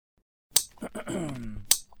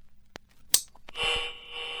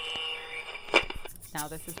Now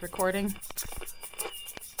this is recording.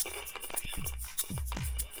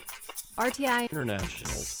 RTI International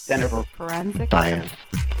Center for Forensic Science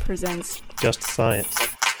presents Just Science.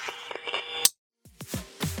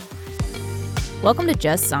 Welcome to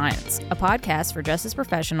Just Science, a podcast for justice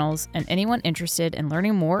professionals and anyone interested in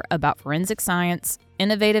learning more about forensic science,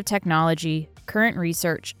 innovative technology, current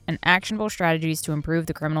research, and actionable strategies to improve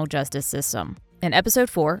the criminal justice system. In episode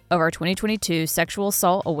 4 of our 2022 Sexual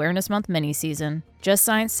Assault Awareness Month mini-season, Just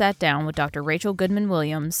Science sat down with Dr. Rachael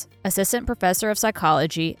Goodman-Williams, Assistant Professor of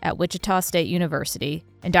Psychology at Wichita State University,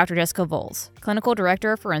 and Dr. Jessica Volz, Clinical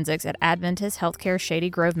Director of Forensics at Adventist Healthcare Shady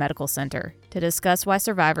Grove Medical Center, to discuss why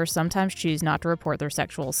survivors sometimes choose not to report their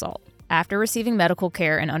sexual assault. After receiving medical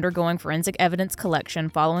care and undergoing forensic evidence collection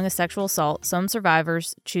following a sexual assault, some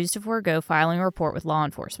survivors choose to forego filing a report with law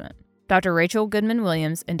enforcement. Dr. Rachael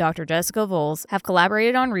Goodman-Williams and Dr. Jessica Volz have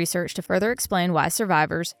collaborated on research to further explain why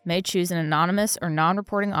survivors may choose an anonymous or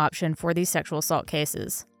non-reporting option for these sexual assault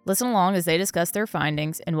cases. Listen along as they discuss their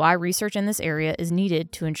findings and why research in this area is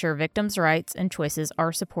needed to ensure victims' rights and choices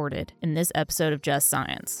are supported in this episode of Just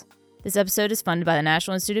Science. This episode is funded by the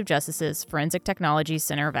National Institute of Justice's Forensic Technology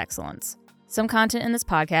Center of Excellence. Some content in this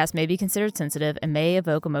podcast may be considered sensitive and may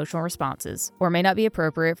evoke emotional responses, or may not be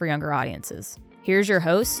appropriate for younger audiences. Here's your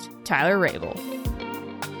host, Tyler Rabel.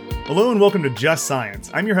 Hello and welcome to Just Science.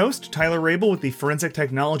 I'm your host, Tyler Rabel with the Forensic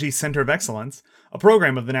Technology Center of Excellence, a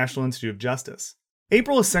program of the National Institute of Justice.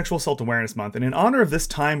 April is Sexual Assault Awareness Month, and in honor of this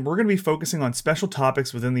time, we're going to be focusing on special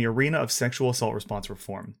topics within the arena of sexual assault response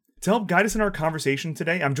reform. To help guide us in our conversation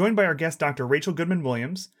today, I'm joined by our guest, Dr. Rachael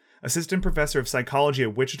Goodman-Williams, Assistant Professor of Psychology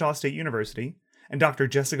at Wichita State University, and Dr.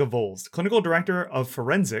 Jessica Volz, Clinical Director of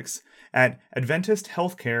Forensics at Adventist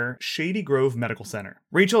Healthcare Shady Grove Medical Center.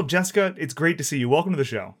 Rachael, Jessica, it's great to see you. Welcome to the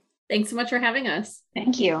show. Thanks so much for having us.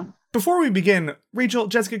 Thank you. Before we begin, Rachael,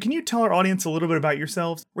 Jessica, can you tell our audience a little bit about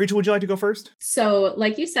yourselves? Rachael, would you like to go first? So,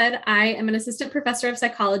 like you said, I am an assistant professor of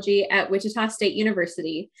psychology at Wichita State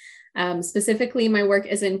University. Specifically, my work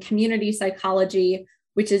is in community psychology,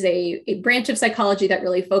 which is a branch of psychology that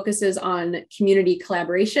really focuses on community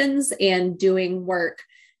collaborations and doing work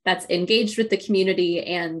that's engaged with the community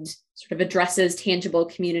and sort of addresses tangible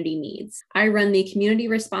community needs. I run the Community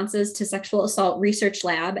Responses to Sexual Assault Research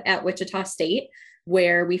Lab at Wichita State,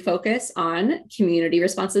 where we focus on community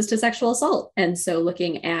responses to sexual assault. And so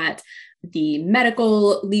looking at the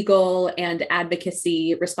medical, legal, and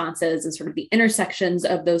advocacy responses and sort of the intersections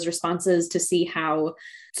of those responses to see how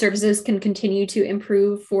services can continue to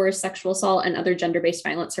improve for sexual assault and other gender-based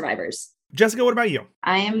violence survivors. Jessica, what about you?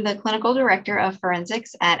 I am the Clinical Director of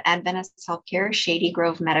Forensics at Adventist Healthcare Shady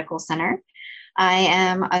Grove Medical Center. I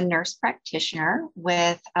am a nurse practitioner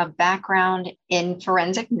with a background in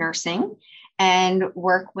forensic nursing and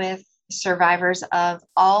work with survivors of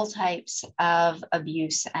all types of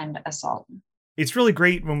abuse and assault. It's really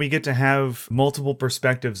great when we get to have multiple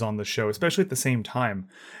perspectives on the show, especially at the same time.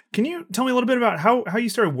 Can you tell me a little bit about how you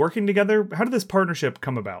started working together? How did this partnership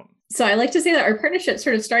come about? So I like to say that our partnership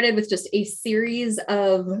sort of started with just a series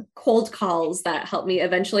of cold calls that helped me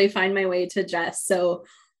eventually find my way to Jess. So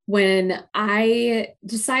when I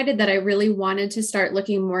decided that I really wanted to start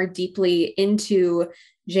looking more deeply into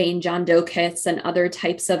Jane John Doe kits and other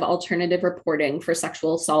types of alternative reporting for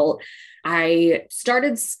sexual assault, I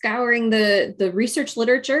started scouring the research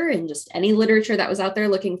literature and just any literature that was out there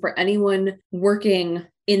looking for anyone working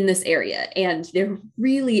in this area. And there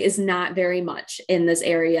really is not very much in this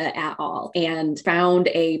area at all. And found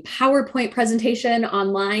a PowerPoint presentation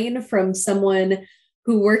online from someone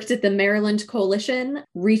who worked at the Maryland Coalition,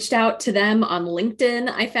 reached out to them on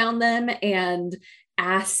LinkedIn. I found them and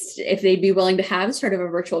asked if they'd be willing to have sort of a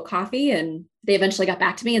virtual coffee. And they eventually got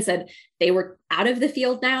back to me and said they were out of the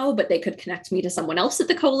field now, but they could connect me to someone else at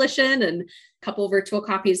the coalition. And a couple of virtual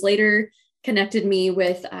coffees later, connected me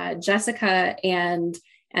with Jessica and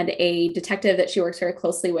a detective that she works very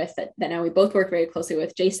closely with that now we both work very closely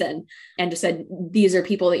with, Jason, and just said, these are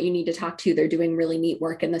people that you need to talk to. They're doing really neat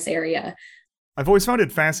work in this area. I've always found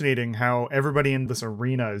it fascinating how everybody in this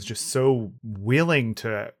arena is just so willing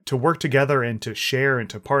to work together and to share and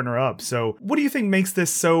to partner up. So what do you think makes this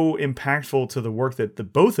so impactful to the work that the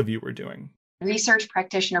both of you are doing? Research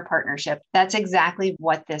practitioner partnership. That's exactly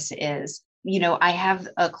what this is. You know, I have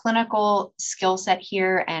a clinical skill set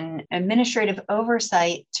here and administrative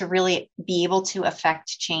oversight to really be able to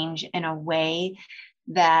affect change in a way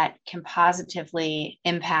that can positively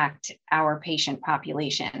impact our patient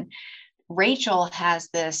population. Rachael has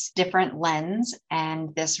this different lens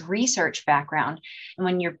and this research background. And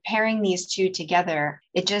when you're pairing these two together,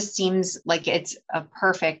 it just seems like it's a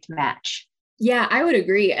perfect match. Yeah, I would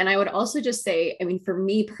agree. And I would also just say, I mean, for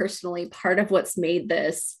me personally, part of what's made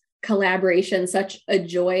this collaboration such a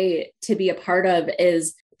joy to be a part of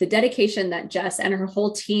is the dedication that Jess and her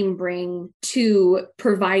whole team bring to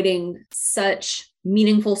providing such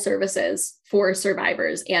meaningful services for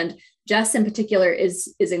survivors. And Jess in particular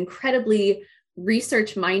is incredibly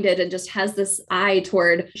research minded and just has this eye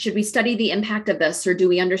toward, should we study the impact of this, or do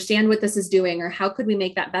we understand what this is doing, or how could we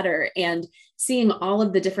make that better? And seeing all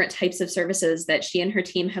of the different types of services that she and her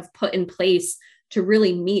team have put in place to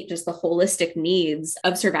really meet just the holistic needs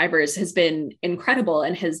of survivors has been incredible,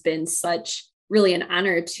 and has been such really an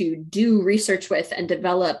honor to do research with and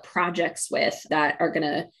develop projects with that are going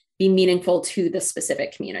to be meaningful to the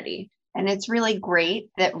specific community. And it's really great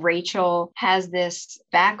that Rachael has this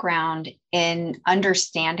background in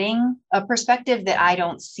understanding a perspective that I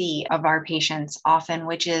don't see of our patients often,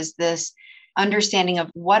 which is this understanding of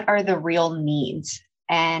what are the real needs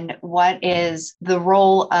and what is the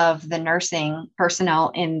role of the nursing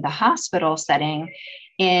personnel in the hospital setting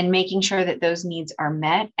in making sure that those needs are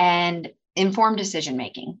met, and informed decision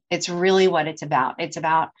making. It's really what it's about. It's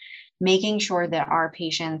about making sure that our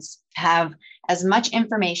patients have as much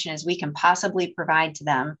information as we can possibly provide to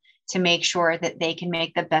them to make sure that they can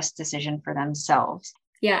make the best decision for themselves.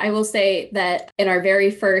 Yeah, I will say that in our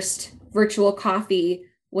very first virtual coffee,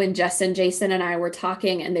 when Jess and Jason and I were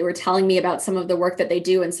talking, and they were telling me about some of the work that they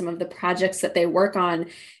do and some of the projects that they work on,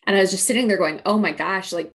 and I was just sitting there going, oh my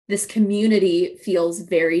gosh, like this community feels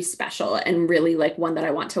very special and really like one that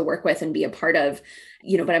I want to work with and be a part of,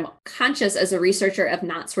 but I'm conscious as a researcher of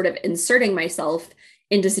not sort of inserting myself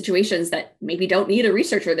into situations that maybe don't need a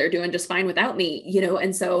researcher. They're doing just fine without me,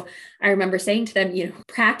 and so I remember saying to them,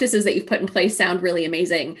 practices that you've put in place sound really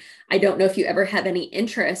amazing. I don't know if you ever have any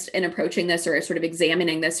interest in approaching this or sort of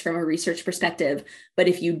examining this from a research perspective, but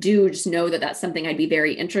if you do, just know that that's something I'd be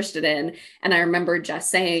very interested in. And I remember just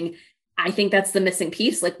saying, I think that's the missing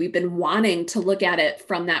piece. Like, we've been wanting to look at it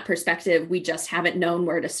from that perspective. We just haven't known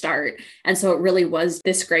where to start. And so it really was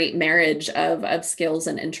this great marriage of skills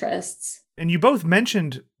and interests. And you both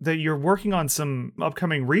mentioned that you're working on some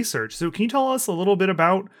upcoming research. So can you tell us a little bit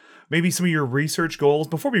about maybe some of your research goals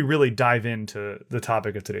before we really dive into the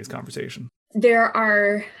topic of today's conversation? There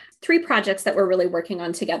are 3 projects that we're really working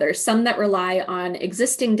on together, some that rely on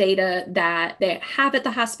existing data that they have at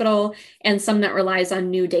the hospital, and some that relies on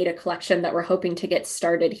new data collection that we're hoping to get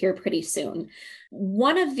started here pretty soon.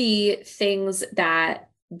 One of the things that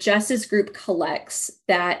Jess's group collects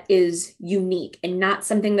that is unique and not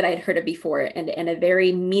something that I'd heard of before, and a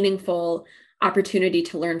very meaningful opportunity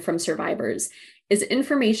to learn from survivors, is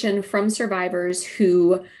information from survivors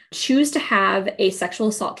who choose to have a sexual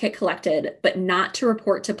assault kit collected, but not to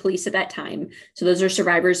report to police at that time. So those are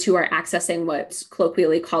survivors who are accessing what's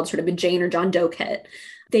colloquially called sort of a Jane or John Doe kit.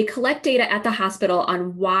 They collect data at the hospital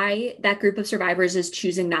on why that group of survivors is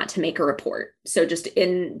choosing not to make a report. So just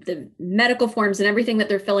in the medical forms and everything that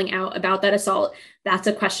they're filling out about that assault, that's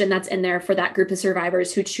a question that's in there for that group of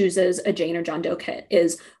survivors who chooses a Jane or John Doe kit,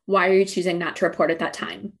 is why are you choosing not to report at that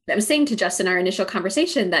time? I was saying to Justin in our initial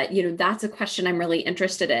conversation that, that's a question I'm really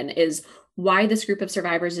interested in, is why this group of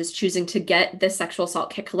survivors is choosing to get this sexual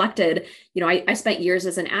assault kit collected. I spent years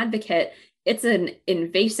as an advocate. It's an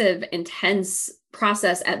invasive, intense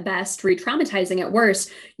process at best, re-traumatizing at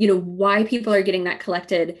worst, why people are getting that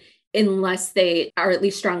collected unless they are at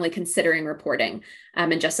least strongly considering reporting.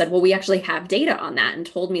 And just said, well, we actually have data on that, and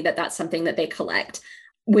told me that that's something that they collect,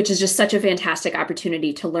 which is just such a fantastic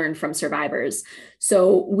opportunity to learn from survivors.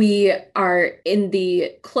 So we are in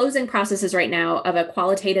the closing processes right now of a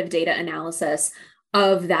qualitative data analysis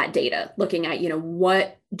of that data, looking at,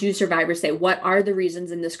 what do survivors say? What are the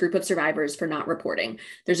reasons in this group of survivors for not reporting?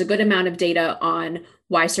 There's a good amount of data on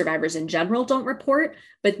why survivors in general don't report,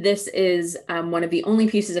 but this is one of the only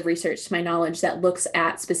pieces of research, to my knowledge, that looks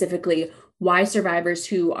at specifically why survivors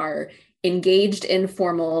who are engaged in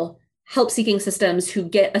formal help-seeking systems who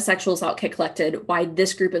get a sexual assault kit collected, why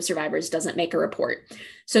this group of survivors doesn't make a report.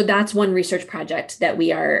 So that's one research project that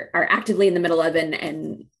we are actively in the middle of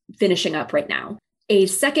and finishing up right now. A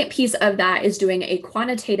second piece of that is doing a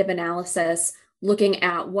quantitative analysis, looking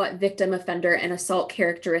at what victim, offender, and assault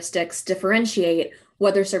characteristics differentiate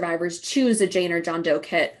whether survivors choose a Jane or John Doe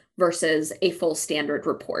kit versus a full standard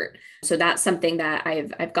report. So that's something that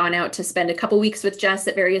I've gone out to spend a couple weeks with Jess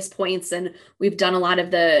at various points, and we've done a lot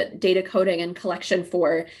of the data coding and collection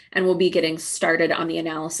for, and we'll be getting started on the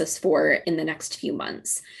analysis for in the next few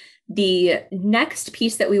months. The next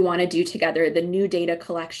piece that we want to do together, the new data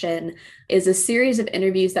collection, is a series of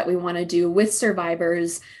interviews that we want to do with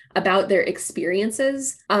survivors about their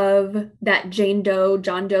experiences of that Jane Doe,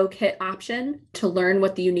 John Doe kit option, to learn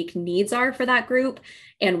what the unique needs are for that group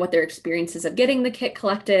and what their experiences of getting the kit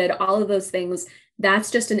collected, all of those things.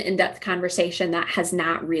 That's just an in-depth conversation that has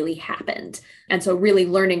not really happened. And so really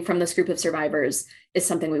learning from this group of survivors is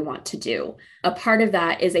something we want to do. A part of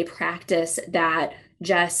that is a practice that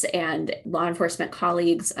Jess and law enforcement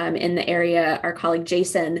colleagues in the area, our colleague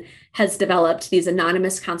Jason, has developed these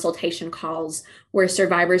anonymous consultation calls where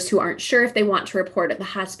survivors who aren't sure if they want to report at the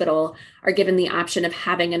hospital are given the option of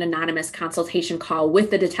having an anonymous consultation call with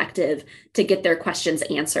the detective to get their questions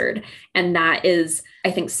answered. And that is, I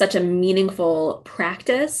think, such a meaningful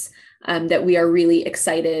practice that we are really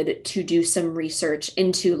excited to do some research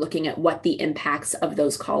into looking at what the impacts of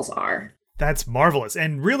those calls are. That's marvelous.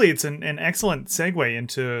 And really, it's an excellent segue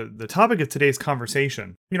into the topic of today's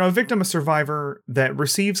conversation. You know, a victim, a survivor that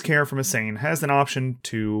receives care from a SANE has an option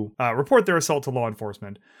to report their assault to law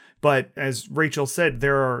enforcement. But as Rachael said,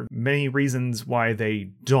 there are many reasons why they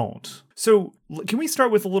don't. So can we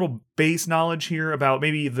start with a little base knowledge here about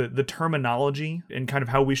maybe the terminology and kind of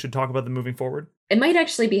how we should talk about them moving forward? It might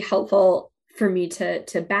actually be helpful for me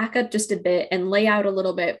to back up just a bit and lay out a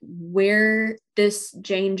little bit where this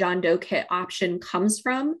Jane John Doe kit option comes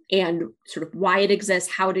from and sort of why it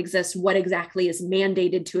exists, how it exists, what exactly is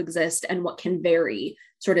mandated to exist, and what can vary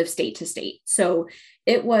sort of state to state. So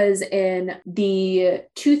it was in the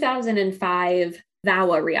 2005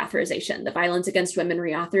 VAWA reauthorization, the Violence Against Women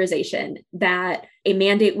reauthorization, that a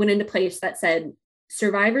mandate went into place that said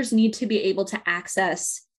survivors need to be able to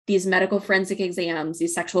access these medical forensic exams,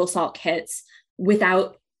 these sexual assault kits,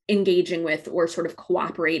 without engaging with or sort of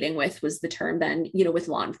cooperating with, was the term then, with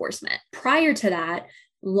law enforcement. Prior to that,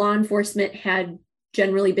 law enforcement had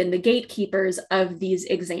generally been the gatekeepers of these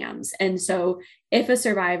exams. And so if a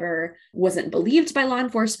survivor wasn't believed by law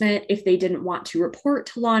enforcement, if they didn't want to report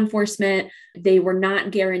to law enforcement, they were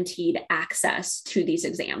not guaranteed access to these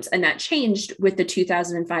exams. And that changed with the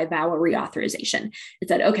 2005 VAWA reauthorization. It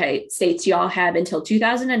said, okay, states, y'all have until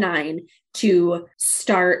 2009 to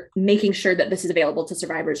start making sure that this is available to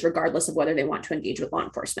survivors, regardless of whether they want to engage with law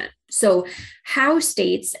enforcement. So how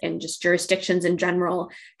states and just jurisdictions in general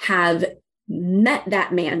have met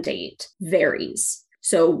that mandate varies.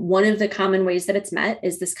 So one of the common ways that it's met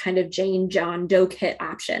is this kind of Jane John Doe kit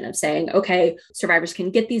option of saying, okay, survivors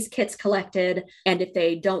can get these kits collected. And if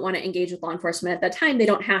they don't want to engage with law enforcement at that time, they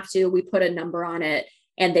don't have to. We put a number on it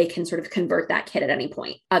and they can sort of convert that kit at any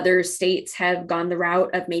point. Other states have gone the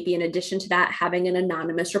route of maybe in addition to that, having an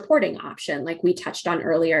anonymous reporting option, like we touched on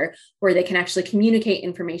earlier, where they can actually communicate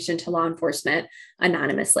information to law enforcement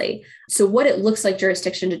anonymously. So what it looks like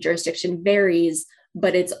jurisdiction to jurisdiction varies,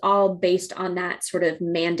 but it's all based on that sort of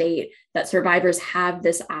mandate that survivors have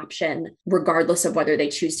this option, regardless of whether they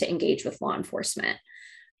choose to engage with law enforcement.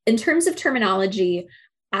 In terms of terminology,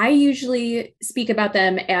 I usually speak about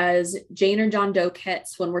them as Jane or John Doe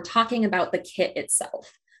kits when we're talking about the kit itself.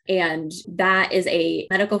 And that is a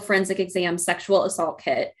medical forensic exam sexual assault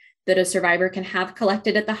kit that a survivor can have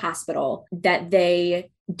collected at the hospital that they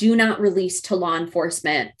do not release to law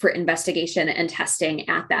enforcement for investigation and testing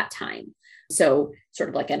at that time. So sort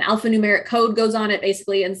of like an alphanumeric code goes on it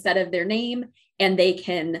basically instead of their name, and they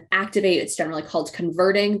can activate, it's generally called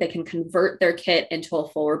converting. They can convert their kit into a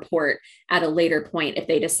full report at a later point if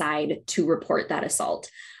they decide to report that assault.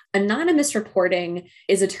 Anonymous reporting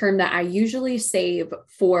is a term that I usually save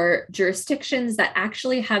for jurisdictions that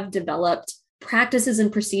actually have developed practices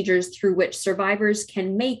and procedures through which survivors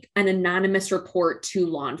can make an anonymous report to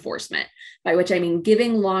law enforcement, by which I mean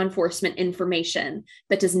giving law enforcement information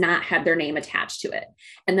that does not have their name attached to it.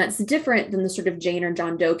 And that's different than the sort of Jane or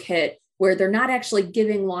John Doe kit, where they're not actually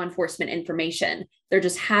giving law enforcement information. They're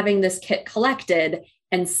just having this kit collected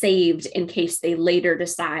and saved in case they later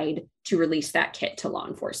decide to release that kit to law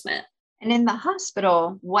enforcement. And in the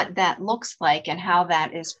hospital, what that looks like and how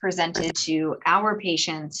that is presented to our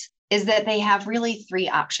patients is that they have really three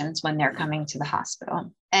options when they're coming to the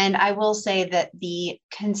hospital. And I will say that the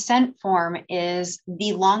consent form is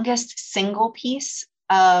the longest single piece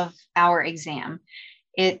of our exam.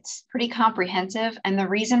 It's pretty comprehensive. And the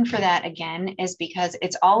reason for that, again, is because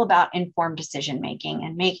it's all about informed decision-making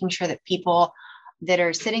and making sure that people that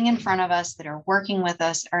are sitting in front of us, that are working with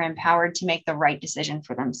us, are empowered to make the right decision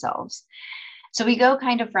for themselves. So we go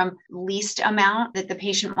kind of from least amount that the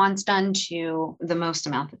patient wants done to the most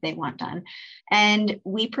amount that they want done. And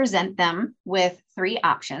we present them with three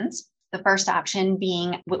options. The first option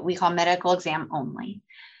being what we call medical exam only.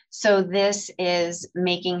 So this is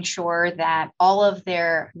making sure that all of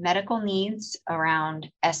their medical needs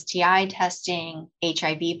around STI testing,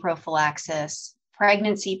 HIV prophylaxis,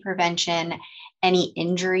 pregnancy prevention, any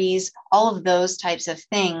injuries, all of those types of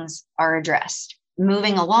things are addressed.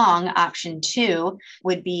 Moving along, option 2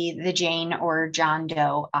 would be the Jane or John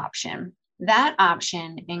Doe option. That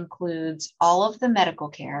option includes all of the medical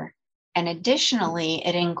care, and additionally,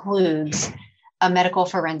 it includes a medical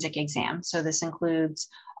forensic exam. So this includes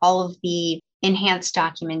all of the enhanced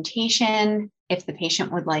documentation. If the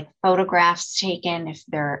patient would like photographs taken, if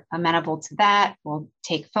they're amenable to that, we'll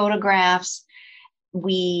take photographs.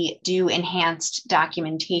 We do enhanced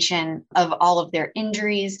documentation of all of their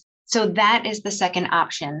injuries. So that is the second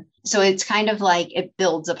option. So it's kind of like it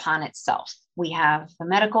builds upon itself. We have the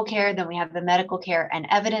medical care, then we have the medical care and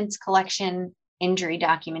evidence collection, injury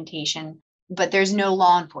documentation, but there's no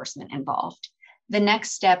law enforcement involved. The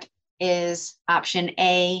next step is option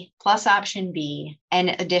A plus option B. And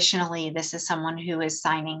additionally, this is someone who is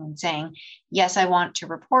signing and saying, yes, I want to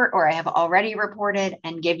report, or I have already reported,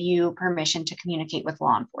 and give you permission to communicate with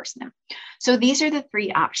law enforcement. So these are the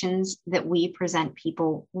 3 options that we present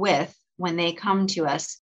people with when they come to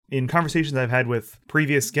us. In conversations I've had with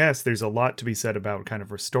previous guests, there's a lot to be said about kind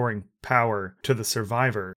of restoring power to the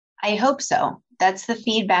survivor. I hope so. That's the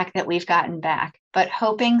feedback that we've gotten back. But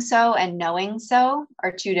hoping so and knowing so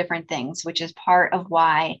are 2 different things, which is part of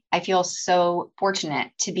why I feel so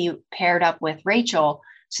fortunate to be paired up with Rachael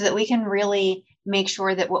so that we can really make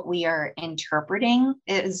sure that what we are interpreting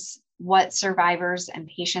is what survivors and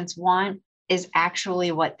patients want is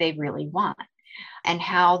actually what they really want and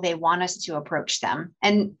how they want us to approach them.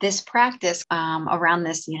 And this practice around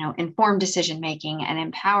this, informed decision-making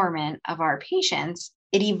and empowerment of our patients,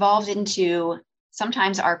 it evolved into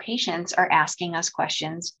sometimes our patients are asking us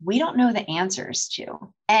questions we don't know the answers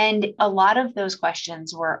to. And a lot of those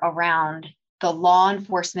questions were around the law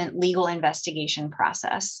enforcement legal investigation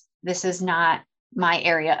process. This is not my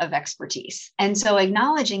area of expertise. And so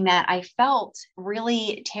acknowledging that, I felt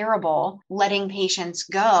really terrible letting patients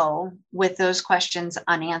go with those questions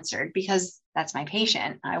unanswered, because that's my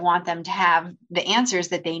patient. I want them to have the answers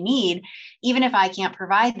that they need, even if I can't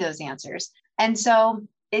provide those answers. And so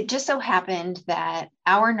it just so happened that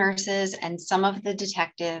our nurses and some of the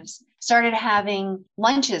detectives started having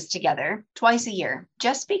lunches together twice a year,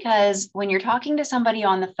 just because when you're talking to somebody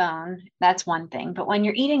on the phone, that's one thing. But when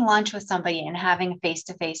you're eating lunch with somebody and having a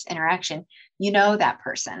face-to-face interaction, you know that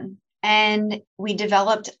person. And we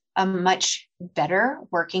developed a much better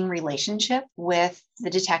working relationship with the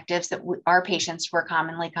detectives that our patients were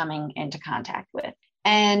commonly coming into contact with.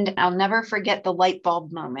 And I'll never forget the light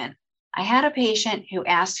bulb moment. I had a patient who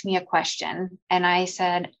asked me a question, and I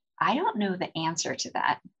said, I don't know the answer to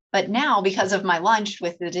that. But now, because of my lunch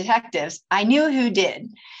with the detectives, I knew who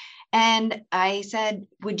did. And I said,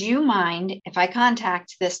 would you mind if I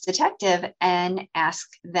contact this detective and ask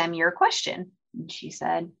them your question? And she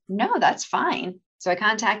said, no, that's fine. So I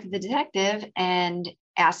contacted the detective and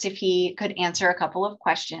asked if he could answer a couple of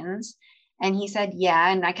questions. And he said,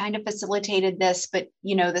 yeah, and I kind of facilitated this, but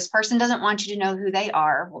this person doesn't want you to know who they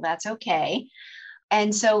are. Well, that's okay.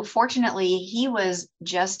 And so fortunately, he was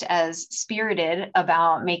just as spirited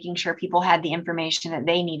about making sure people had the information that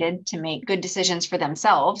they needed to make good decisions for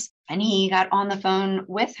themselves. And he got on the phone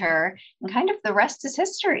with her, and kind of the rest is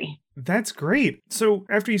history. That's great. So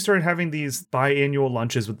after you started having these biannual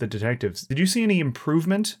lunches with the detectives, did you see any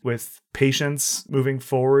improvement with patients moving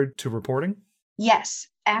forward to reporting? Yes.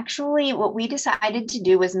 Actually, what we decided to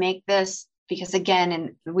do was make this, because again,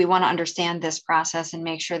 and we want to understand this process and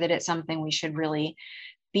make sure that it's something we should really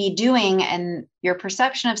be doing. And your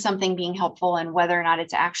perception of something being helpful and whether or not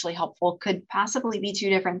it's actually helpful could possibly be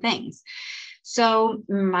 2 different things. So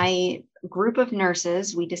my group of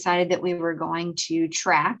nurses, we decided that we were going to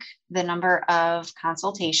track the number of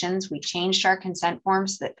consultations. We changed our consent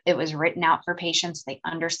forms so that it was written out for patients. They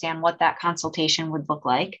understand what that consultation would look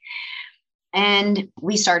like. And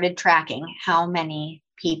we started tracking how many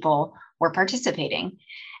people were participating.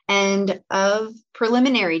 And of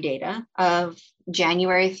preliminary data of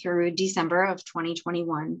January through December of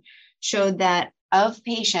 2021 showed that of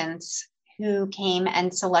patients who came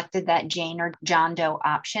and selected that Jane or John Doe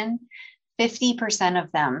option, 50%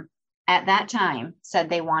 of them at that time said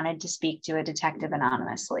they wanted to speak to a detective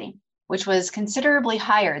anonymously, which was considerably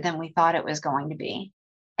higher than we thought it was going to be.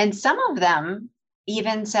 And some of them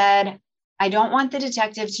even said, I don't want the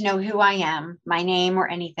detective to know who I am, my name or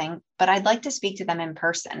anything, but I'd like to speak to them in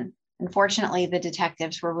person. Unfortunately, the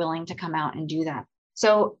detectives were willing to come out and do that.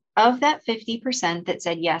 So of that 50% that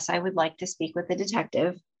said, yes, I would like to speak with the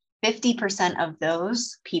detective, 50% of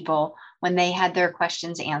those people, when they had their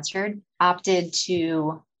questions answered, opted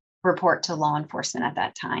to report to law enforcement at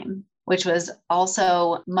that time, which was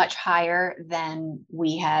also much higher than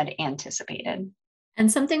we had anticipated.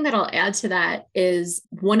 And something that I'll add to that is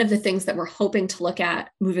one of the things that we're hoping to look at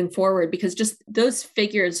moving forward, because just those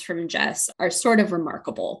figures from Jess are sort of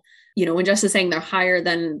remarkable. When Jess is saying they're higher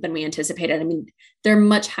than we anticipated, I mean, they're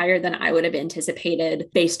much higher than I would have anticipated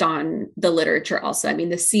based on the literature also. I mean,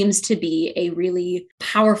 this seems to be a really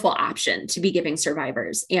powerful option to be giving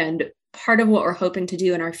survivors. And part of what we're hoping to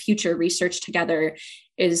do in our future research together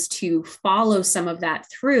is to follow some of that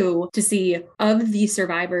through to see of the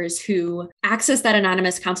survivors who access that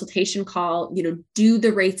anonymous consultation call, do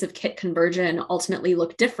the rates of kit conversion ultimately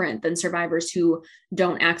look different than survivors who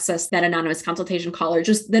don't access that anonymous consultation call, or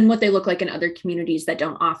just than what they look like in other communities that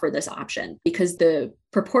don't offer this option? Because the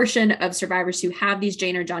proportion of survivors who have these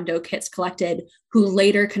Jane or John Doe kits collected who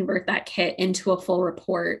later convert that kit into a full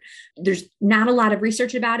report, there's not a lot of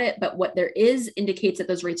research about it, but what there is indicates that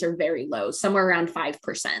those rates are very low, somewhere around 5%.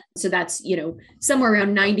 So that's, somewhere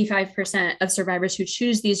around 95% of survivors who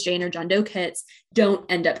choose these Jane or John Doe kits don't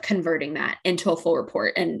end up converting that into a full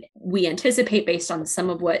report. And we anticipate, based on some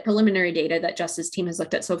of what preliminary data that Justice team has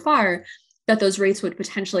looked at so far, that those rates would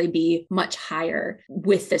potentially be much higher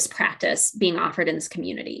with this practice being offered in this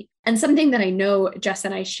community. And something that I know Jess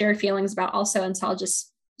and I share feelings about also, and so I'll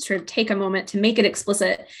just sort of take a moment to make it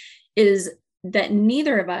explicit, is that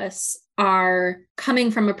neither of us are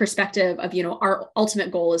coming from a perspective of, our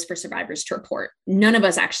ultimate goal is for survivors to report. None of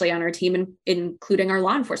us actually on our team, including our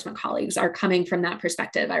law enforcement colleagues, are coming from that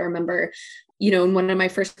perspective. I remember, in one of my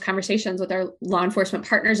first conversations with our law enforcement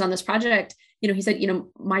partners on this project, he said,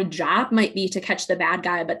 my job might be to catch the bad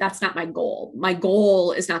guy, but that's not my goal. My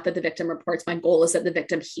goal is not that the victim reports. My goal is that the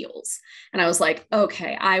victim heals. And I was like,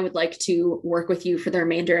 okay, I would like to work with you for the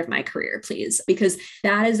remainder of my career, please, because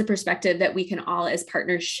that is a perspective that we can all as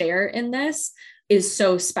partners share in this is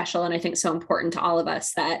so special. And I think so important to all of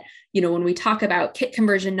us that, when we talk about kit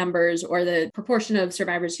conversion numbers or the proportion of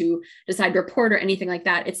survivors who decide to report or anything like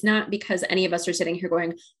that, it's not because any of us are sitting here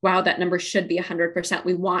going, wow, that number should be 100%.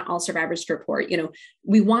 We want all survivors to report.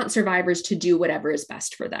 We want survivors to do whatever is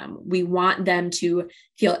best for them. We want them to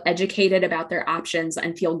feel educated about their options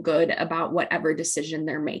and feel good about whatever decision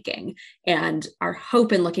they're making. And our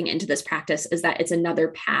hope in looking into this practice is that it's another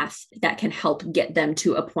path that can help get them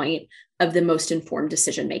to a point of the most informed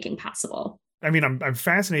decision-making possible. I mean, I'm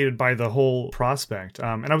fascinated by the whole prospect.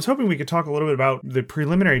 And I was hoping we could talk a little bit about the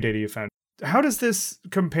preliminary data you found. How does this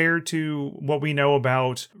compare to what we know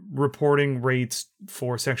about reporting rates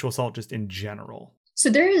for sexual assault just in general? So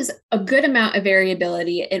there is a good amount of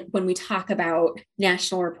variability when we talk about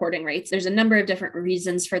national reporting rates. There's a number of different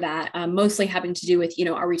reasons for that, mostly having to do with,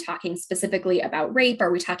 are we talking specifically about rape? Are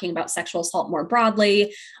we talking about sexual assault more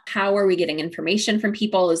broadly? How are we getting information from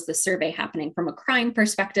people? Is the survey happening from a crime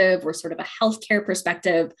perspective or sort of a healthcare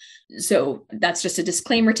perspective? So that's just a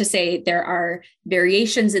disclaimer to say there are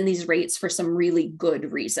variations in these rates for some really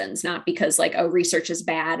good reasons, not because research is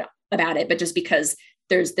bad about it, but just because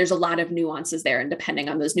there's a lot of nuances there. And depending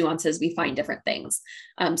on those nuances, we find different things.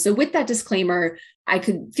 So with that disclaimer, I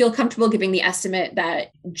could feel comfortable giving the estimate that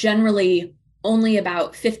generally only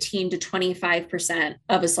about 15 to 25%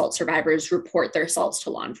 of assault survivors report their assaults to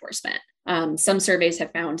law enforcement. Some surveys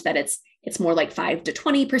have found that it's more like 5 to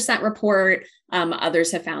 20% report.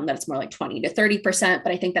 Others have found that it's more like 20 to 30%,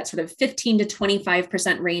 but I think that sort of 15 to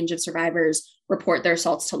 25% range of survivors report their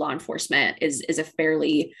assaults to law enforcement is a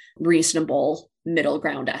fairly reasonable middle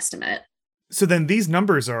ground estimate. So then these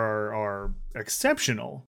numbers are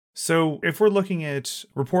exceptional. So if we're looking at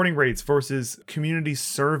reporting rates versus community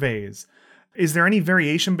surveys, is there any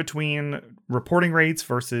variation between reporting rates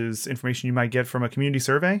versus information you might get from a community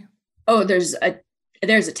survey? Oh, there's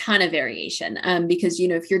a ton of variation because,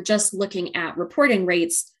 if you're just looking at reporting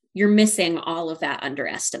rates, you're missing all of that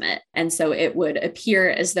underestimate. And so it would appear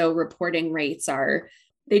as though reporting rates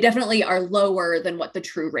they definitely are lower than what the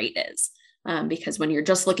true rate is. Because when you're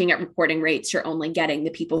just looking at reporting rates, you're only getting the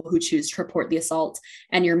people who choose to report the assault,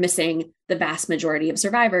 and you're missing the vast majority of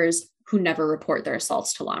survivors who never report their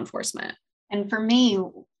assaults to law enforcement. And for me,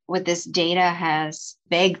 what this data has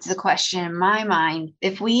begged the question in my mind,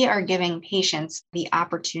 if we are giving patients the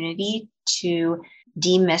opportunity to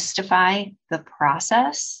demystify the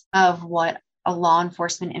process of what a law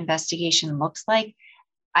enforcement investigation looks like,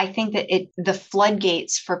 I think that the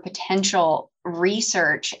floodgates for potential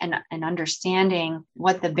research and understanding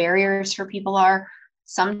what the barriers for people are.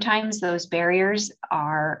 Sometimes those barriers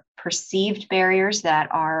are perceived barriers that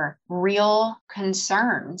are real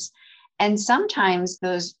concerns. And sometimes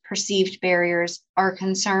those perceived barriers are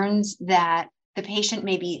concerns that the patient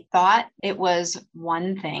maybe thought it was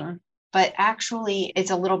one thing, but actually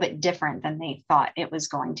it's a little bit different than they thought it was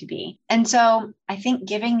going to be. And so I think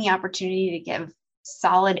giving the opportunity to give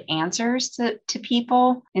solid answers to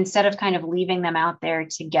people instead of kind of leaving them out there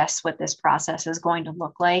to guess what this process is going to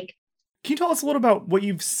look like. Can you tell us a little about what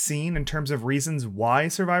you've seen in terms of reasons why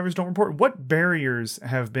survivors don't report? What barriers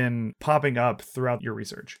have been popping up throughout your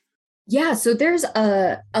research? Yeah, so there's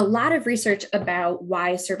a lot of research about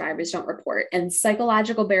why survivors don't report, and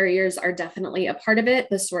psychological barriers are definitely a part of it.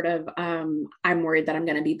 The sort of, I'm worried that I'm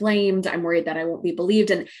going to be blamed. I'm worried that I won't be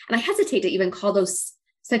believed. And I hesitate to even call those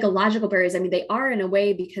psychological barriers. I mean, they are in a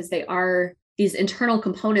way because they are these internal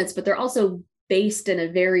components, but they're also based in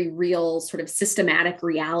a very real sort of systematic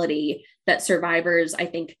reality that survivors, I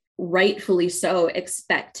think, rightfully so,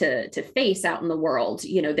 expect to face out in the world.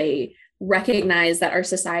 You know, they recognize that our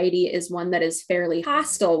society is one that is fairly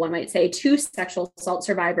hostile, one might say, to sexual assault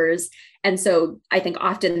survivors. And so I think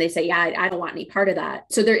often they say, yeah, I don't want any part of that.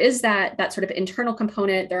 So there is that sort of internal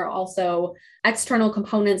component. There are also external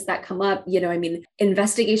components that come up. You know, I mean,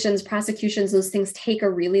 investigations, prosecutions, those things take a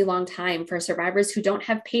really long time for survivors who don't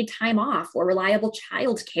have paid time off or reliable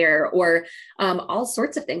childcare or all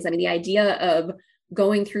sorts of things. I mean, the idea of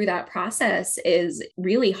going through that process is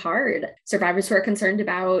really hard. Survivors who are concerned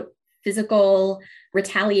about physical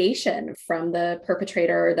retaliation from the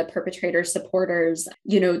perpetrator or the perpetrator supporters.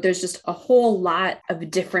 You know, there's just a whole lot of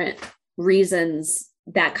different reasons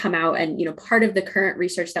that come out. And, you know, part of the current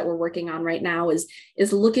research that we're working on right now is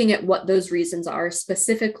looking at what those reasons are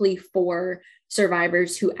specifically for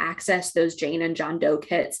survivors who access those Jane and John Doe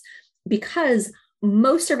kits, because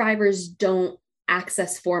most survivors don't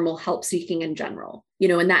access formal help seeking in general, you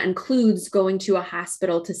know, and that includes going to a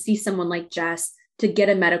hospital to see someone like Jess to get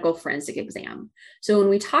a medical forensic exam. So when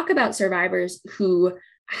we talk about survivors who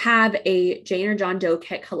have a Jane or John Doe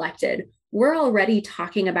kit collected, we're already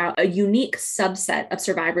talking about a unique subset of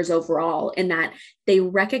survivors overall, in that they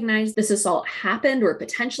recognize this assault happened or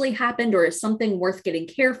potentially happened or is something worth getting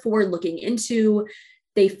care for, looking into.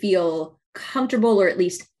 They feel comfortable or at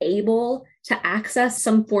least able to access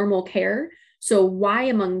some formal care. So why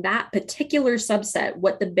among that particular subset,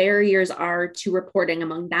 what the barriers are to reporting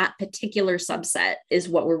among that particular subset is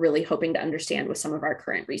what we're really hoping to understand with some of our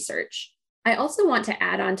current research. I also want to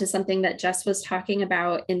add on to something that Jess was talking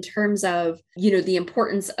about in terms of, you know, the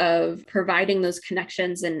importance of providing those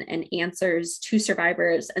connections and answers to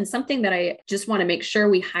survivors. And something that I just want to make sure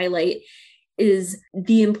we highlight is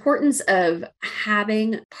the importance of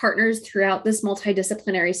having partners throughout this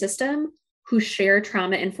multidisciplinary system who share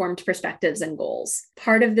trauma-informed perspectives and goals.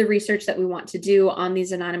 Part of the research that we want to do on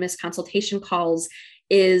these anonymous consultation calls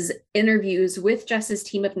is interviews with Jess's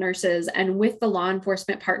team of nurses and with the law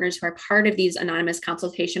enforcement partners who are part of these anonymous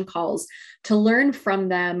consultation calls to learn from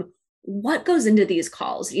them what goes into these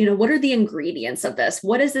calls. You know, what are the ingredients of this?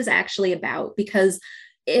 What is this actually about? Because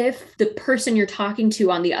if the person you're talking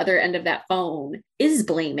to on the other end of that phone is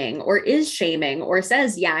blaming or is shaming or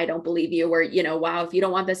says, yeah, I don't believe you, or, you know, wow, if you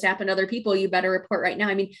don't want this to happen to other people, you better report right now.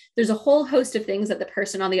 I mean, there's a whole host of things that the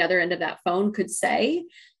person on the other end of that phone could say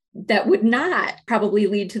that would not probably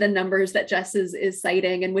lead to the numbers that Jess is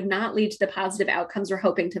citing and would not lead to the positive outcomes we're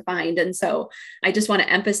hoping to find. And so I just want to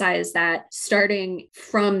emphasize that starting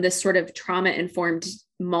from this sort of trauma-informed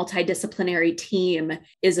multidisciplinary team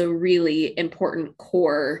is a really important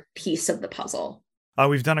core piece of the puzzle.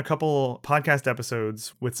 We've done a couple podcast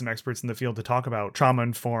episodes with some experts in the field to talk about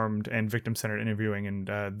trauma-informed and victim-centered interviewing,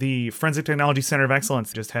 and the Forensic Technology Center of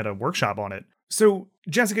Excellence just had a workshop on it. So,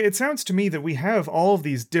 Jessica, it sounds to me that we have all of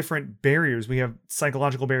these different barriers. We have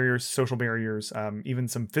psychological barriers, social barriers, even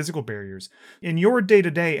some physical barriers. In your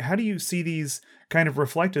day-to-day, how do you see these kind of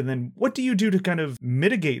reflected? And then what do you do to kind of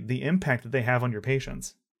mitigate the impact that they have on your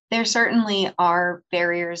patients? There certainly are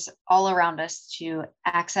barriers all around us to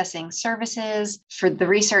accessing services. For the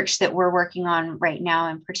research that we're working on right now,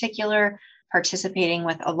 in particular, participating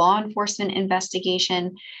with a law enforcement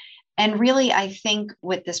investigation. And really, I think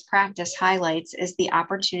what this practice highlights is the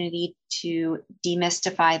opportunity to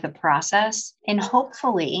demystify the process in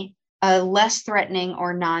hopefully a less threatening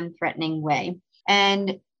or non-threatening way.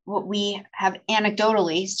 And what we have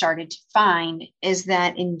anecdotally started to find is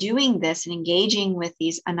that in doing this and engaging with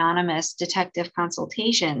these anonymous detective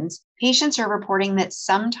consultations, patients are reporting that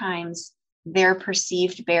sometimes their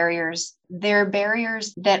perceived barriers, they're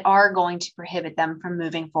barriers that are going to prohibit them from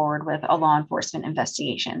moving forward with a law enforcement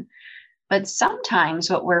investigation. But sometimes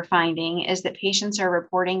what we're finding is that patients are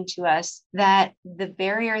reporting to us that the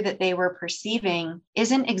barrier that they were perceiving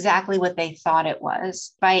isn't exactly what they thought it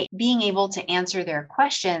was. By being able to answer their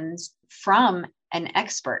questions from an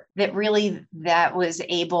expert that was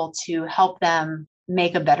able to help them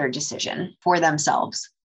make a better decision for themselves.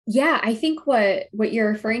 Yeah, I think what you're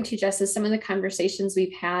referring to, Jess, is some of the conversations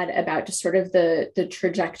we've had about just sort of the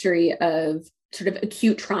trajectory of sort of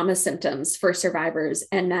acute trauma symptoms for survivors,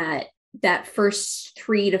 and that first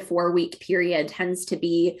 3 to 4 week period tends to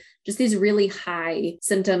be just these really high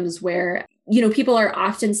symptoms where, people are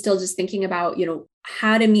often still just thinking about,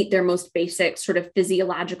 how to meet their most basic sort of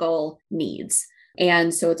physiological needs.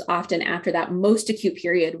 And so it's often after that most acute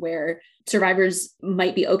period where survivors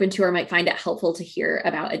might be open to or might find it helpful to hear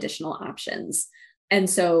about additional options. And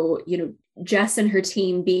so, Jess and her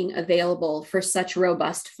team being available for such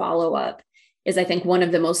robust follow-up is, I think, one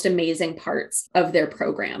of the most amazing parts of their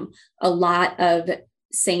program. A lot of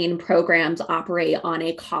sane programs operate on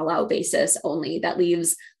a call-out basis only. That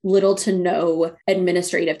leaves little to no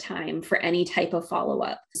administrative time for any type of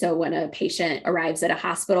follow-up. So when a patient arrives at a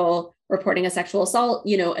hospital reporting a sexual assault,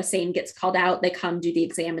 a sane gets called out, they come do the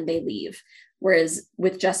exam and they leave. Whereas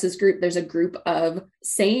with Jess's group, there's a group of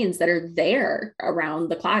sanes that are there around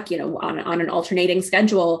the clock, on an alternating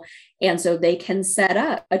schedule. And so they can set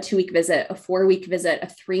up a 2-week visit, a 4-week visit, a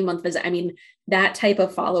 3-month visit. I mean, that type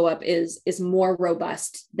of follow-up is more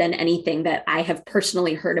robust than anything that I have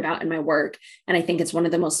personally heard about in my work. And I think it's one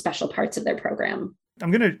of the most special parts of their program.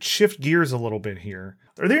 I'm going to shift gears a little bit here.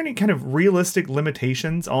 Are there any kind of realistic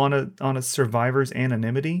limitations on a survivor's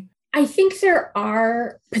anonymity? I think there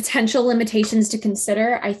are potential limitations to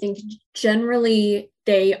consider. I think generally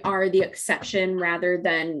they are the exception rather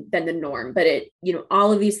than the norm. But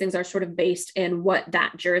all of these things are sort of based in what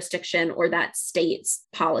that jurisdiction or that state's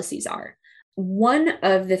policies are. One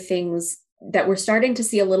of the things that we're starting to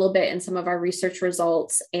see a little bit in some of our research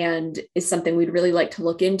results, and is something we'd really like to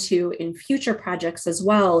look into in future projects as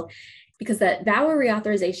well, because that VAWA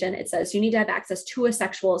reauthorization, it says you need to have access to a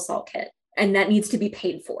sexual assault kit, and that needs to be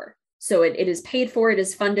paid for. So it is paid for, it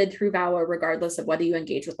is funded through VAWA, regardless of whether you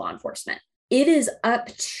engage with law enforcement. It is up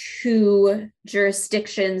to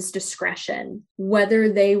jurisdictions' discretion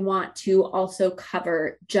whether they want to also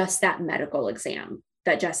cover just that medical exam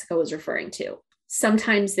that Jessica was referring to.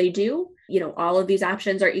 Sometimes they do. All of these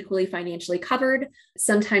options are equally financially covered.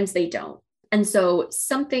 Sometimes they don't. And so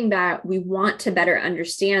something that we want to better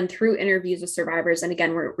understand through interviews with survivors, and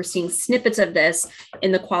again, we're seeing snippets of this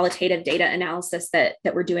in the qualitative data analysis that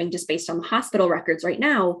we're doing just based on the hospital records right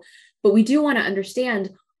now, but we do want to understand,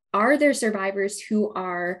 are there survivors who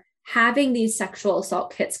are having these sexual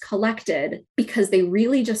assault kits collected because they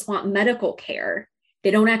really just want medical care? They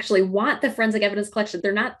don't actually want the forensic evidence collection.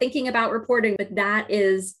 They're not thinking about reporting, but that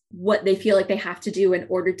is what they feel like they have to do in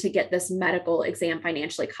order to get this medical exam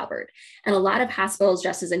financially covered. And a lot of hospitals,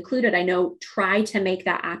 just as included, I know, try to make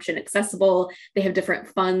that option accessible. They have different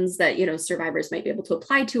funds that, survivors might be able to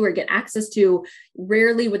apply to or get access to.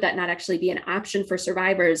 Rarely would that not actually be an option for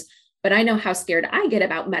survivors. But I know how scared I get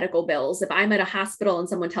about medical bills. If I'm at a hospital and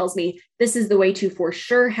someone tells me this is the way to for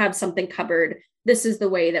sure have something covered, this is the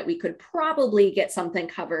way that we could probably get something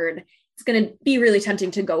covered, it's going to be really tempting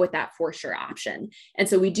to go with that for sure option. And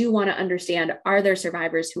so we do want to understand, are there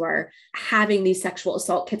survivors who are having these sexual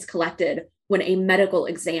assault kits collected when a medical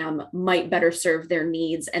exam might better serve their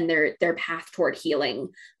needs and their path toward healing,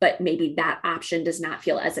 but maybe that option does not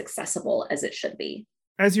feel as accessible as it should be?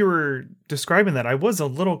 As you were describing that, I was a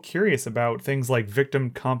little curious about things like victim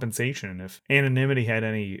compensation, if anonymity had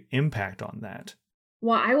any impact on that.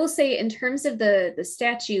 Well, I will say in terms of the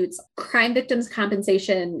statutes, crime victims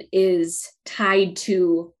compensation is tied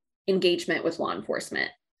to engagement with law enforcement.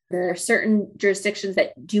 There are certain jurisdictions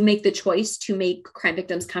that do make the choice to make crime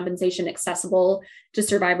victims compensation accessible to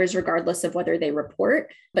survivors, regardless of whether they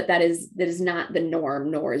report, but that is not the norm,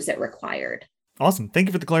 nor is it required. Awesome. Thank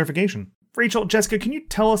you for the clarification. Rachel, Jessica, can you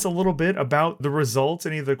tell us a little bit about the results,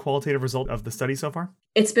 any of the qualitative results of the study so far?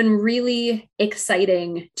 It's been really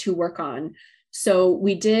exciting to work on. So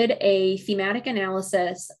we did a thematic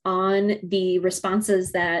analysis on the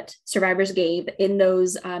responses that survivors gave in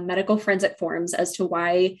those medical forensic forms as to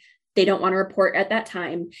why they don't want to report at that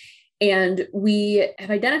time. And we have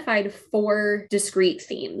identified 4 discrete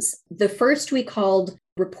themes. The first we called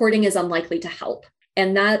reporting is unlikely to help.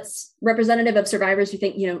 And that's representative of survivors who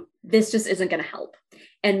think, this just isn't going to help.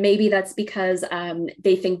 And maybe that's because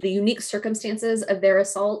they think the unique circumstances of their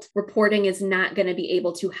assault reporting is not going to be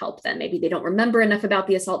able to help them. Maybe they don't remember enough about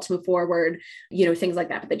the assault to move forward, things like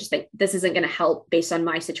that. But they just think this isn't going to help based on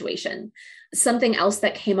my situation. Something else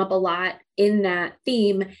that came up a lot in that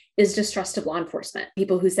theme is distrust of law enforcement.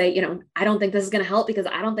 People who say, I don't think this is going to help because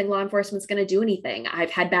I don't think law enforcement's going to do anything.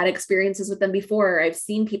 I've had bad experiences with them before. I've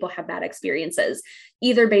seen people have bad experiences,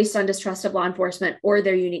 either based on distrust of law enforcement or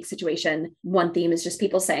their unique situation. One theme is just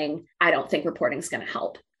people saying, I don't think reporting is going to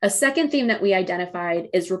help. A second theme that we identified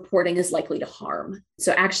is reporting is likely to harm.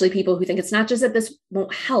 So actually people who think it's not just that this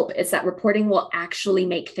won't help, it's that reporting will actually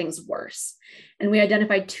make things worse. And we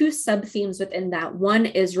identified two sub-themes within that. One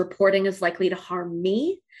is reporting is likely to harm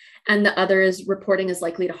me, and the other is reporting is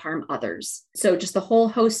likely to harm others. So just the whole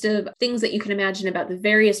host of things that you can imagine about the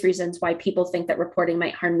various reasons why people think that reporting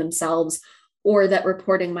might harm themselves or that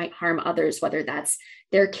reporting might harm others, whether that's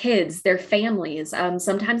their kids, their families,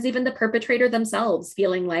 sometimes even the perpetrator themselves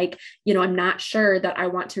feeling like, I'm not sure that I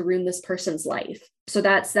want to ruin this person's life. So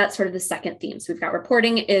that's sort of the second theme. So we've got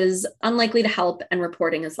reporting is unlikely to help and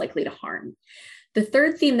reporting is likely to harm. The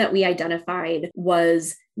third theme that we identified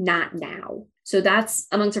was not now. So that's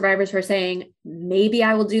among survivors who are saying, maybe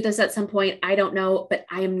I will do this at some point. I don't know, but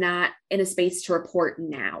I am not in a space to report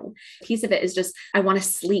now. A piece of it is just, I want to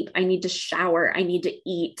sleep. I need to shower. I need to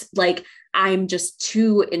eat. Like, I'm just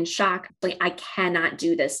too in shock. Like, I cannot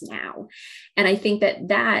do this now. And I think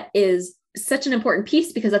that is such an important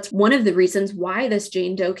piece because that's one of the reasons why this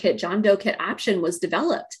Jane Doe kit, John Doe kit option was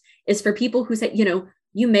developed, is for people who say,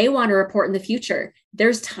 you may want to report in the future.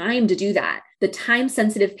 There's time to do that. The time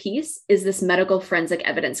sensitive piece is this medical forensic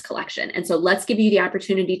evidence collection. And so let's give you the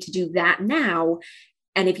opportunity to do that now.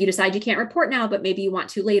 And if you decide you can't report now, but maybe you want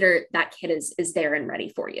to later, that kit is there and ready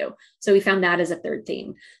for you. So we found that as a third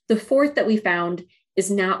theme. The fourth that we found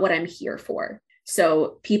is not what I'm here for.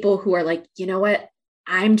 So people who are like, you know what?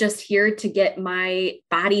 I'm just here to get my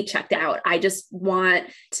body checked out. I just want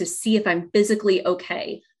to see if I'm physically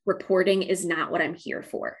okay. Reporting is not what I'm here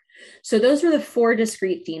for. So those were the four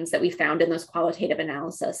discrete themes that we found in those qualitative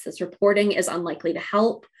analysis. This reporting is unlikely to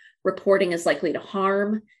help, reporting is likely to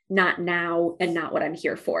harm, not now, and not what I'm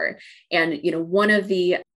here for. And, one of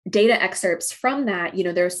the data excerpts from that,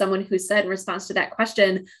 there was someone who said in response to that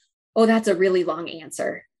question, oh, that's a really long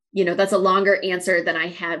answer. That's a longer answer than I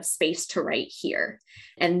have space to write here.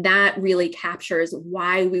 And that really captures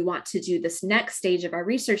why we want to do this next stage of our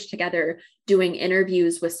research together, doing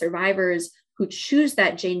interviews with survivors who choose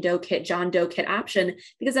that Jane Doe kit, John Doe kit option,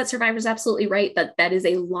 because that survivor is absolutely right that is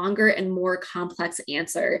a longer and more complex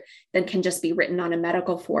answer than can just be written on a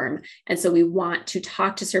medical form. And so we want to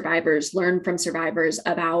talk to survivors, learn from survivors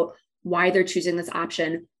about why they're choosing this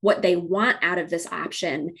option, what they want out of this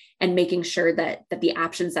option, and making sure that the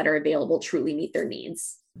options that are available truly meet their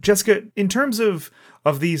needs. Jessica, in terms of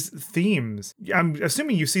these themes, I'm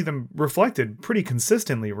assuming you see them reflected pretty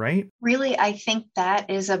consistently, right? Really, I think that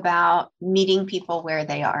is about meeting people where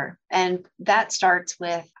they are. And that starts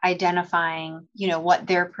with identifying, what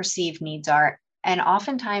their perceived needs are. And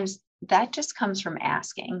oftentimes that just comes from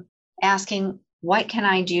asking, what can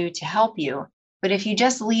I do to help you? But if you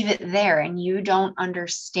just leave it there and you don't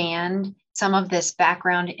understand some of this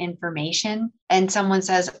background information, and someone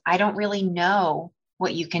says, I don't really know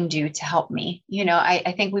what you can do to help me.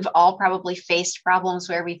 I think we've all probably faced problems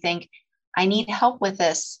where we think, I need help with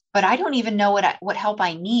this, but I don't even know what help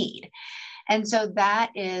I need. And so that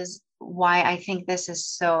is why I think this is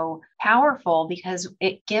so powerful, because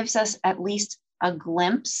it gives us at least a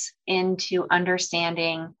glimpse into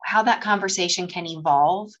understanding how that conversation can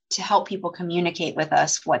evolve to help people communicate with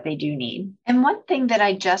us what they do need. And one thing that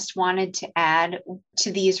I just wanted to add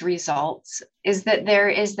to these results is that there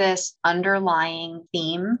is this underlying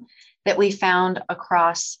theme that we found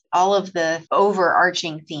across all of the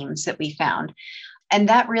overarching themes that we found. And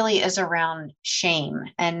that really is around shame.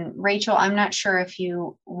 And Rachel, I'm not sure if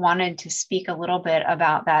you wanted to speak a little bit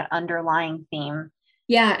about that underlying theme.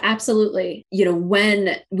 Yeah, absolutely.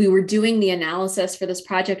 When we were doing the analysis for this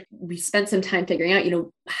project, we spent some time figuring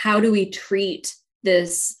out, how do we treat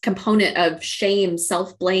this component of shame,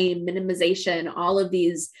 self-blame, minimization, all of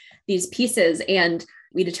these pieces. And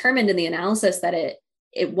we determined in the analysis that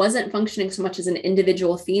it wasn't functioning so much as an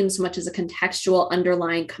individual theme, so much as a contextual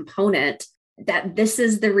underlying component, that this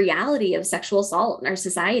is the reality of sexual assault in our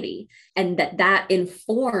society, and that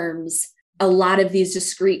informs a lot of these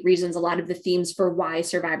discrete reasons, a lot of the themes for why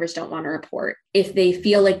survivors don't want to report. If they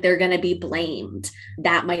feel like they're going to be blamed,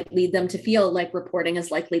 that might lead them to feel like reporting is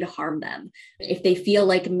likely to harm them. If they feel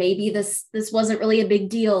like maybe this wasn't really a big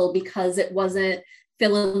deal because it wasn't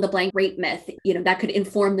fill in the blank rape myth, that could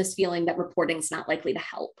inform this feeling that reporting is not likely to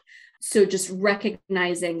help. So just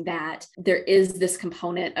recognizing that there is this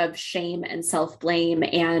component of shame and self-blame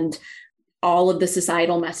and all of the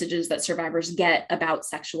societal messages that survivors get about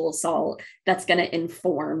sexual assault, that's going to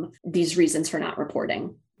inform these reasons for not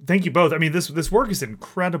reporting. Thank you both. I mean, this work is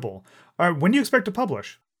incredible. When do you expect to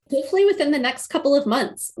publish? Hopefully within the next couple of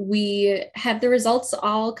months. We have the results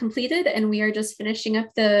all completed and we are just finishing up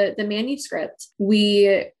the manuscript.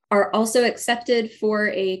 We are also accepted for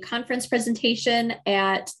a conference presentation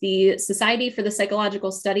at the Society for the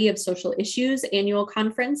Psychological Study of Social Issues annual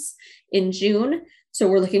conference in June. So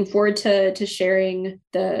we're looking forward to sharing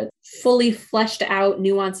the fully fleshed out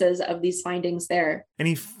nuances of these findings there.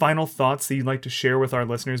 Any final thoughts that you'd like to share with our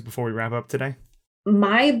listeners before we wrap up today?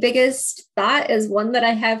 My biggest thought is one that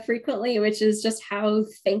I have frequently, which is just how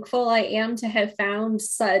thankful I am to have found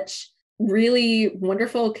such really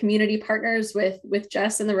wonderful community partners with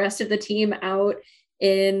Jess and the rest of the team out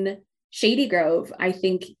in Shady Grove. I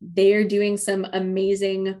think they're doing some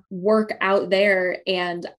amazing work out there.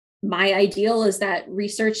 And my ideal is that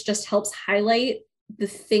research just helps highlight the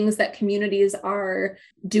things that communities are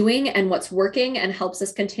doing and what's working and helps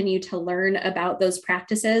us continue to learn about those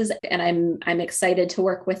practices. And I'm excited to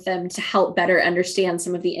work with them to help better understand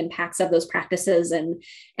some of the impacts of those practices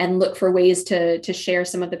and look for ways to share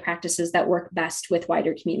some of the practices that work best with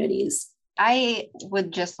wider communities. I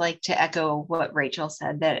would just like to echo what Rachael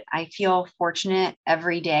said, that I feel fortunate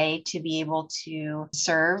every day to be able to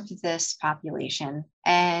serve this population.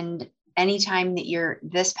 And anytime that you're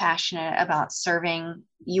this passionate about serving,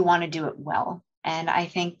 you want to do it well. And I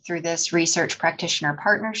think through this research practitioner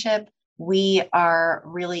partnership, we are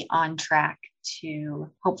really on track to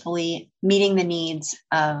hopefully meeting the needs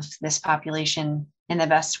of this population in the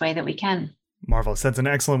best way that we can. Marvelous. That's an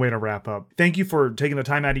excellent way to wrap up. Thank you for taking the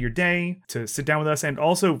time out of your day to sit down with us and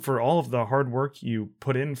also for all of the hard work you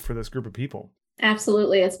put in for this group of people.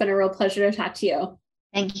 Absolutely. It's been a real pleasure to talk to you.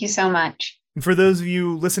 Thank you so much. And for those of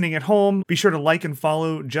you listening at home, be sure to like and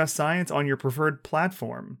follow Just Science on your preferred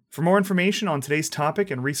platform. For more information on today's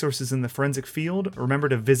topic and resources in the forensic field, remember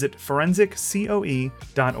to visit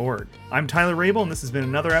forensiccoe.org. I'm Tyler Rabel, and this has been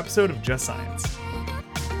another episode of Just Science.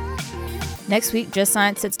 Next week, Just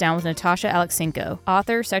Science sits down with Natasha Alexenko,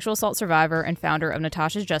 author, sexual assault survivor, and founder of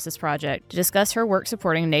Natasha's Justice Project, to discuss her work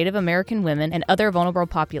supporting Native American women and other vulnerable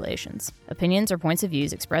populations. Opinions or points of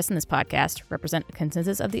views expressed in this podcast represent a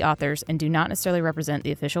consensus of the authors and do not necessarily represent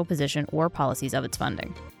the official position or policies of its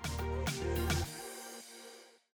funding.